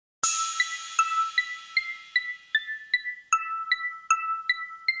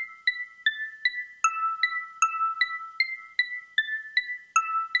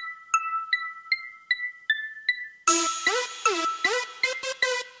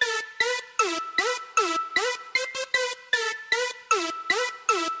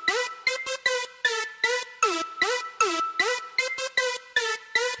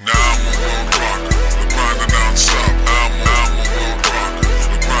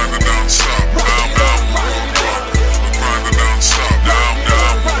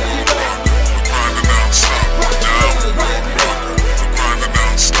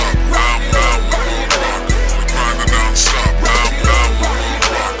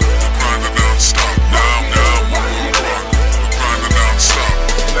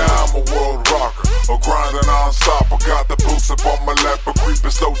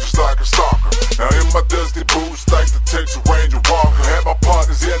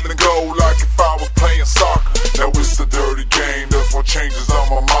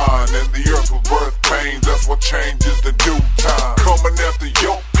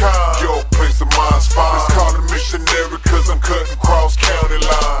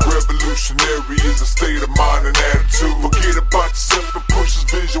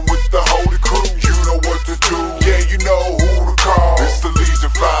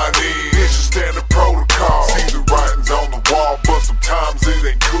it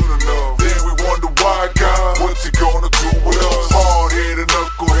ain't good enough. Then we wonder why God, what's he gonna do with us? Hard-headed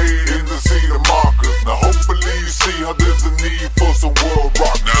knucklehead in the seat of markers. Now hopefully you see how there's a need for some world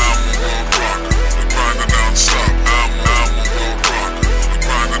rock. Now I'm a world rocker, we're grinding non-stop. I'm a world rocker, we're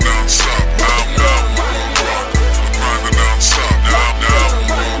grinding non-stop. I'm a world rocker, we're grinding non-stop. Now I'm a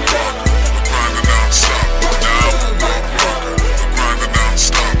world rocker, we're grinding non-stop. Now I'm a world rocker, we're grinding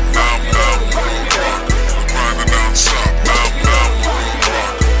non-stop. I'm a world rocker, we're grinding non-stop. I'm a world rocker, we're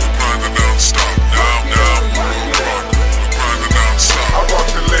grinding non-stop. Now I'm a world rocker, we're grinding non-stop. I rock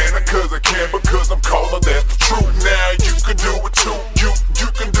Atlanta cause I can, because I'm calling that the truth. Now you can do it too. You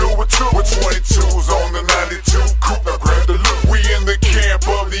can do it too. With 22s on the 92 coupe, now grab the loot. We in the camp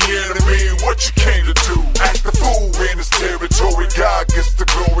of the enemy. What you came to do? Act the fool in this territory. God gets the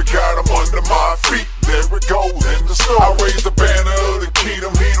glory. Got him under my feet. There it goes in the story. I raise the banner of the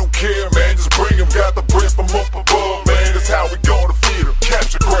kingdom. He don't care, man. Just bring him. Got the breath from up above, man. That's how we gonna feed him.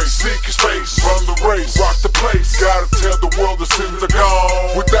 Capture grace, seek his face, run the race, rock the place. Gotta tell the world the sins are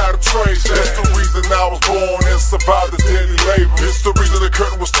gone without a trace. That's the reason I was born and survived the daily labor. It's the reason the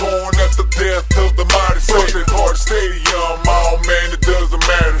curtain was torn at the death of the mighty Savior. Hard stadium, oh man, it doesn't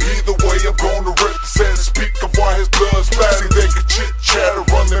matter. Either way, I'm gonna represent and speak of why his blood splattered. See, they can chit chat or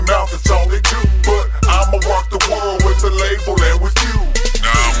run their mouth, it's all they do. But I'ma rock the world with the label and with you.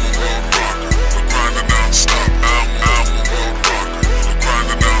 Now I'm a world rocker, we're grinding non-stop. I'm a world rocker, we're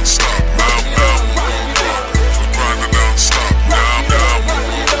grinding non-stop. I'm a world rocker, we're grinding non-stop. Now I'm a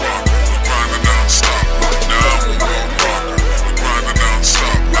world rocker, we're grinding non-stop. Now I'm a world rocker, we're grinding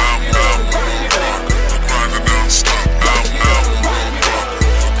non-stop. I'm a world rocker, we're grinding non-stop. I'm a world rocker,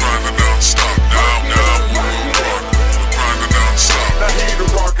 we're grinding non-stop. Now I'm a world rocker, we're grinding non-stop. Now he the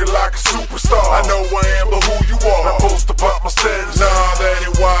rocket like a superstar. I know I am, but who you are? Not supposed to pop my status. Nah, that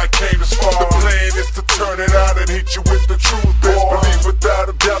ain't why I came this far. The plan is to turn it out and hit you with the truth. Best believe without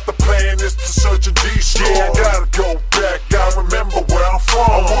a doubt the plan is to search and destroy. Yeah, I gotta go back, I remember where I'm from.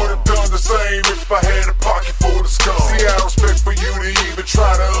 I would've done the same if I had a pocket full of scum. See, I respect for you to even try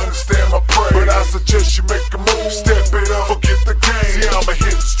to understand my prayer, but I suggest you make a move, step it up, forget the game. See, I'ma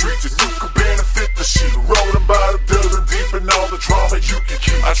hit the streets and you can benefit the shit. Rolling by the dozen deep in all the drama you can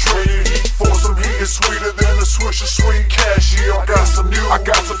keep. I traded heat for some heat, it's sweeter than